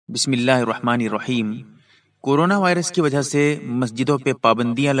बिस्मिल्लाहिर्रहमानिर्रहीम। Corona virus की वजह से मस्जिदों पे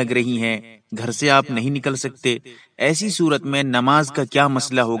पाबंदियां लग रही हैं, घर से आप नहीं निकल सकते। ऐसी सूरत में नमाज का क्या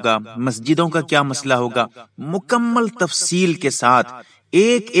मसला होगा, मस्जिदों का क्या मसला होगा, मुकम्मल तफसील के साथ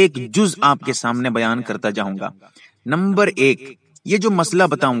एक एक जुज आपके सामने बयान करता जाऊंगा। नंबर एक, ये जो मसला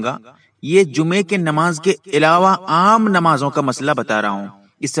बताऊंगा ये जुमे के नमाज के अलावा आम नमाजों का मसला बता रहा हूँ।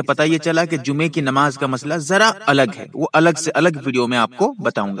 इससे पता ये चला कि जुमे की नमाज का मसला जरा अलग है, वो अलग से अलग वीडियो में आपको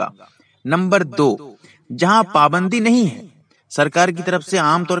बताऊंगा। नंबर दो, जहां पाबंदी नहीं है, सरकार की तरफ से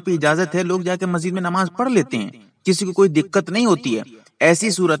आमतौर पे इजाजत है, लोग जाके मस्जिद में नमाज पढ़ लेते हैं, किसी को कोई दिक्कत नहीं होती है।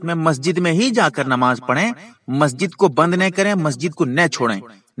 ऐसी सूरत में मस्जिद में ही जाकर नमाज पढ़ें, मस्जिद को बंद न करें, मस्जिद को न छोड़ें।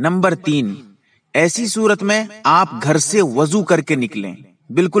 नंबर तीन, ऐसी सूरत में आप घर से वजू करके निकलें,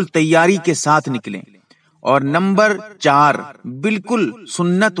 बिल्कुल तैयारी के साथ निकलें। और नंबर चार, बिल्कुल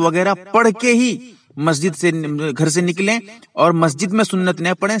सुन्नत वगैरह पढ़ के ही मस्जिद से घर से निकलें, और मस्जिद में सुन्नत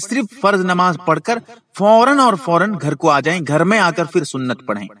न पढ़ें, सिर्फ फर्ज नमाज पढ़कर फौरन घर को आ जाएं, घर में आकर फिर सुन्नत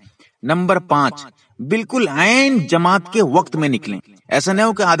पढ़ें। नंबर पांच, बिल्कुल ऐन जमात के वक्त में निकलें। ऐसा नहीं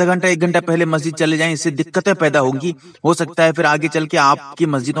हो कि आधा घंटा एक घंटा पहले मस्जिद चले जाएं, इससे दिक्कतें पैदा होंगी, हो सकता है फिर आगे चल के आपकी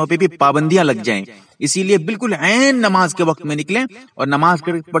मस्जिदों पे भी पाबंदियां लग जाएं। इसीलिए बिल्कुल ऐन नमाज के वक्त में निकलें और नमाज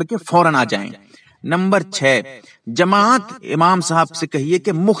पढ़ के फौरन आ जाएं। नंबर छह, जमात इमाम साहब से कहिए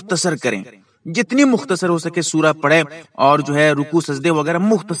कि मुख्तसर करें, जितनी मुख्तसर हो सके सूरह पढ़े, और जो है रुकू सजदे वगैरह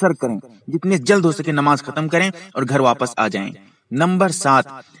मुख्तसर करें, जितने जल्द हो सके नमाज खत्म करें और घर वापस आ जाएं। नंबर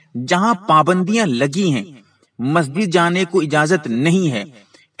सात, जहां पाबंदियां लगी हैं, मस्जिद जाने को इजाजत नहीं है,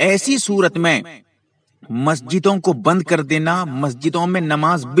 ऐसी सूरत में मस्जिदों को बंद कर देना, मस्जिदों में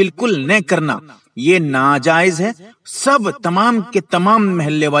नमाज बिल्कुल न करना, ये नाजायज है। सब तमाम के तमाम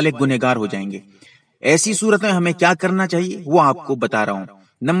महल्ले वाले गुनहगार हो जाएंगे। ऐसी सूरत में हमें क्या करना चाहिए वो आपको बता रहा हूं।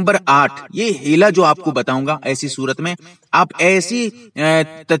 नंबर आठ, ये हीला जो आपको बताऊंगा, ऐसी सूरत में आप ऐसी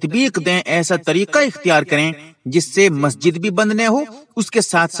तदबीक दें, ऐसा तरीका इख्तियार करें जिससे मस्जिद भी बंद न हो, उसके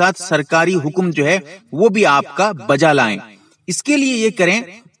साथ साथ सरकारी हुक्म जो है वो भी आपका बजा लाएं। इसके लिए ये करें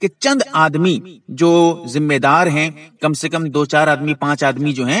कि चंद आदमी जो जिम्मेदार हैं, कम से कम 2-4 आदमी 5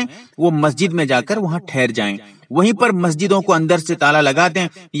 आदमी जो हैं, वो मस्जिद में जाकर वहां ठहर जाएं। वहीं पर मस्जिदों को अंदर से ताला लगा दें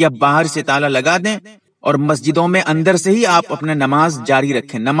या बाहर से ताला लगा दें, और मस्जिदों में अंदर से ही आप अपना नमाज जारी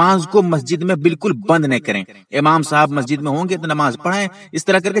रखें। नमाज को मस्जिद में बिल्कुल बंद न करें। इमाम साहब मस्जिद में होंगे तो नमाज पढ़ाएं, इस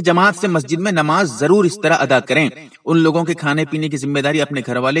तरह करके जमात से मस्जिद में नमाज जरूर इस तरह अदा करें। उन लोगों के खाने पीने की जिम्मेदारी अपने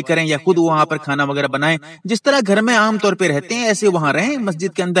घर वाले करें या खुद वहां पर खाना वगैरह बनाएं। जिस तरह घर में आम तौर पे रहते हैं ऐसे वहां रहें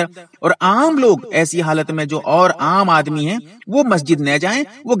मस्जिद के अंदर। और आम लोग ऐसी हालत में जो और आम आदमी हैं वो मस्जिद न जाएं,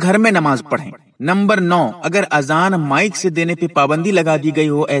 वो घर में नमाज पढ़ें। नंबर 9, अगर अजान माइक से देने पे पाबंदी लगा दी गई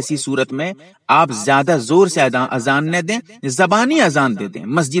हो, ऐसी सूरत में आप ज्यादा जोर से अजान न दें, जबानी अजान दे दें।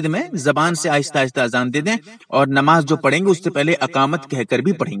 मस्जिद में जबान से आहिस्ता आहिस्ता अजान दे दें, और नमाज जो पढ़ेंगे उससे पहले अकामत कहकर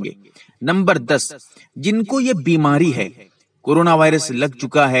भी पढ़ेंगे। नंबर 10, जिनको ये बीमारी है, कोरोना वायरस लग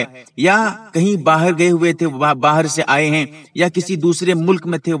चुका है, या कहीं बाहर गए हुए थे, बाहर से आए हैं, या किसी दूसरे मुल्क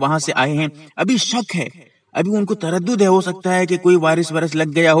में थे वहां से आए हैं, अभी शक है, अभी उनको तरद्दुद है, हो सकता है कि कोई वायरस लग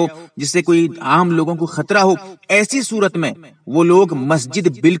गया हो जिससे कोई आम लोगों को खतरा हो, ऐसी सूरत में वो लोग मस्जिद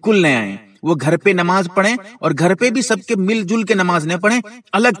बिल्कुल न आए, वो घर पे नमाज पढ़ें, और घर पे भी सबके मिलजुल के नमाज न पढ़ें,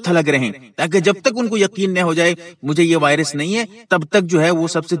 अलग थलग रहें, ताकि जब तक उनको यकीन न हो जाए मुझे ये वायरस नहीं है, तब तक जो है वो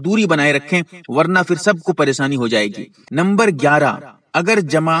सबसे दूरी बनाए रखें, वरना फिर सबको परेशानी हो जाएगी। नंबर 11, अगर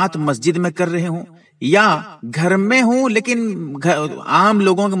जमात मस्जिद में कर रहे हो या घर में हो, लेकिन आम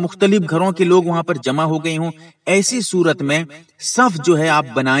लोगों के मुख्तलिफ घरों के लोग वहां पर जमा हो गए हों, ऐसी सूरत में सफ जो है आप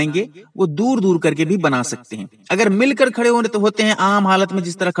बनाएंगे वो दूर दूर करके भी बना सकते हैं। अगर मिलकर खड़े होते हैं आम हालत में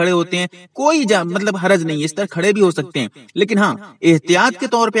जिस तरह खड़े होते हैं, कोई मतलब हरज नहीं है, इस तरह खड़े भी हो सकते हैं। लेकिन हाँ, एहतियात के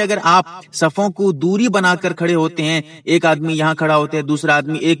तौर पे अगर आप सफों को दूरी बनाकर खड़े होते हैं, एक आदमी यहाँ खड़ा होता है, दूसरा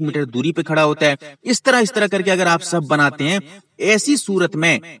आदमी 1 मीटर दूरी पे खड़ा होता है, इस तरह करके अगर आप सब बनाते हैं, ऐसी सूरत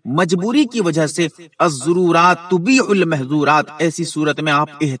में मजबूरी की वजह से अज़्ज़ुरूरात तुबीहुल महज़ूरात, ऐसी सूरत में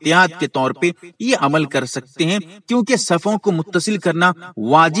आप एहतियात के तौर पे ये अमल कर सकते हैं, क्योंकि सफों को मुत्तसिल करना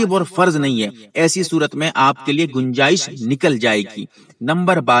वाजिब और फर्ज नहीं है। ऐसी सूरत में आपके लिए गुंजाइश निकल जाएगी।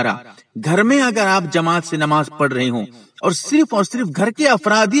 नंबर 12, घर में अगर आप जमात से नमाज पढ़ रहे हों और सिर्फ घर के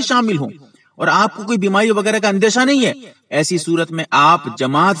अफराद ही शामिल हों और आपको कोई बीमारी वगैरह का अंदेशा नहीं है, ऐसी सूरत में आप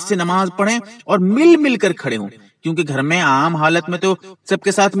जमात से नमाज पढ़ें और मिल कर खड़े हों, क्योंकि घर में आम हालत में तो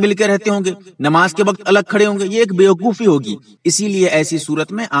सबके साथ मिलकर रहते होंगे, नमाज के वक्त अलग खड़े होंगे, ये एक बेवकूफी होगी। इसीलिए ऐसी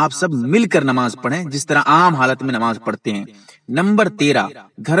सूरत में आप सब मिलकर नमाज पढ़ें जिस तरह आम हालत में नमाज पढ़ते हैं। नंबर 13,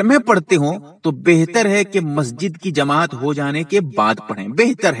 घर में पढ़ते हो तो बेहतर है कि मस्जिद की जमात हो जाने के बाद पढ़ें,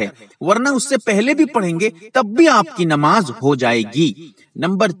 बेहतर है, वरना उससे पहले भी पढ़ेंगे तब भी आपकी नमाज हो जाएगी।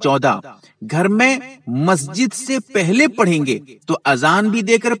 नंबर 14, घर में मस्जिद से पहले पढ़ेंगे तो अजान भी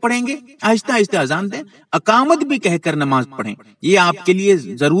देकर पढ़ेंगे, आहिस्ता आहिस्ता अजान दें, अकामत भी कहकर नमाज पढ़ें। ये आपके लिए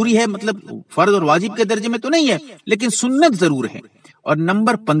जरूरी है, मतलब फर्ज और वाजिब के दर्जे में तो नहीं है, लेकिन सुन्नत जरूर है। और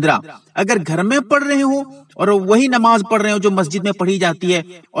नंबर 15, अगर घर में पढ़ रहे हो और वही नमाज पढ़ रहे हो जो मस्जिद में पढ़ी जाती है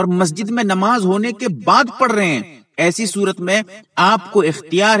और मस्जिद में नमाज होने के बाद पढ़ रहे हैं, ऐसी सूरत में आपको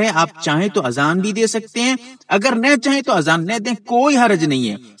इख्तियार है, आप चाहें तो अजान भी दे सकते हैं, अगर न चाहें तो अजान न दें, कोई हर्ज नहीं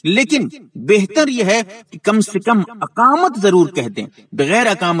है। लेकिन बेहतर यह है कि कम से कम अकामत जरूर कह दें, बगैर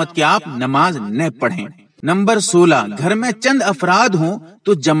अकामत के आप नमाज न पढ़ें। नंबर 16, घर में चंद अफराद हों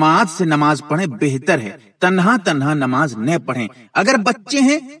तो जमात से नमाज पढ़ें, बेहतर है, तन्हा तन्हा नमाज न पढ़ें। अगर बच्चे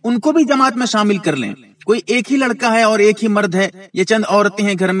हैं उनको भी जमात में शामिल कर लें, कोई एक ही लड़का है और एक ही मर्द है, ये चंद औरतें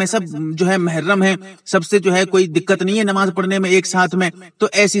हैं घर में, सब जो है महर्रम है, सबसे जो है कोई दिक्कत नहीं है नमाज पढ़ने में एक साथ में, तो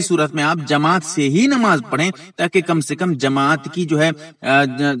ऐसी सूरत में आप जमात से ही नमाज पढ़ें, ताकि कम से कम जमात की जो है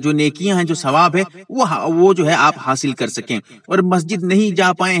जो नेकियां हैं, जो सवाब है, वो जो है आप हासिल कर सकें। और मस्जिद नहीं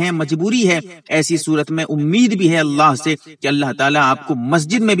जा पाए हैं, मजबूरी है, ऐसी सूरत में उम्मीद भी है अल्लाह से कि अल्लाह ताला आपको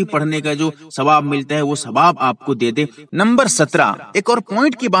मस्जिद में भी पढ़ने का जो सवाब मिलता है वो सवाब आपको दे दे। नंबर 17, एक और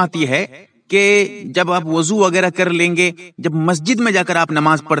पॉइंट की बात यह है कि जब आप वजू वगैरह कर लेंगे, जब मस्जिद में जाकर आप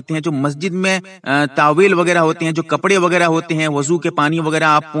नमाज पढ़ते हैं, जो मस्जिद में तावील वगैरह होते हैं, जो कपड़े वगैरह होते हैं, वजू के पानी वगैरह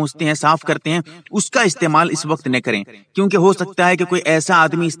आप पहुंचते हैं, साफ करते हैं, उसका इस्तेमाल इस वक्त न करें, क्योंकि हो सकता है कि कोई ऐसा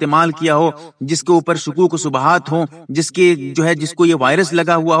आदमी इस्तेमाल किया हो जिसके ऊपर शुकूक शुबहात हो, जिसको ये वायरस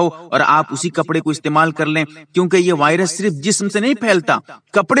लगा हुआ हो, और आप उसी कपड़े को इस्तेमाल कर लें, क्योंकि ये वायरस सिर्फ जिस्म से नहीं फैलता,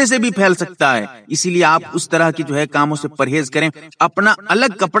 कपड़े से भी फैल सकता है। इसीलिए आप उस तरह की जो है कामों से परहेज करें, अपना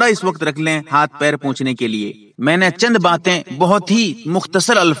अलग कपड़ा इस वक्त रख लें हाथ पैर पोंछने के लिए। मैंने चंद बातें बहुत ही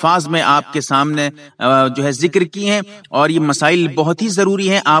मुख्तसर अल्फाज में आपके सामने जो है जिक्र की हैं, और ये मसाइल बहुत ही जरूरी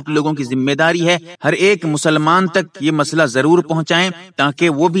हैं, आप लोगों की जिम्मेदारी है हर एक मुसलमान तक ये मसला जरूर पहुंचाएं, ताकि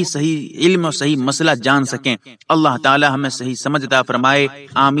वो भी सही इल्म और सही मसला जान सकें। अल्लाह ताला हमें सही समझ अता फरमाए,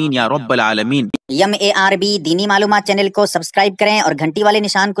 आमीन या रब्बल आलमीन। MARB दीनी मालूमात चैनल को सब्सक्राइब करें और घंटी वाले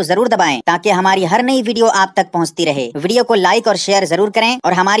निशान को जरूर दबाएं, ताकि हमारी हर नई वीडियो आप तक पहुंचती रहे। वीडियो को लाइक और शेयर जरूर करें,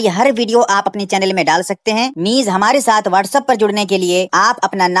 और हमारी हर वीडियो आप अपने चैनल में डाल सकते हैं। नीज हमारे साथ व्हाट्सएप पर जुड़ने के लिए आप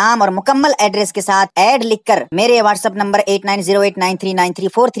अपना नाम और मुकम्मल एड्रेस के साथ ऐड लिखकर मेरे व्हाट्सएप नंबर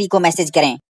 8908939343 को मैसेज करें।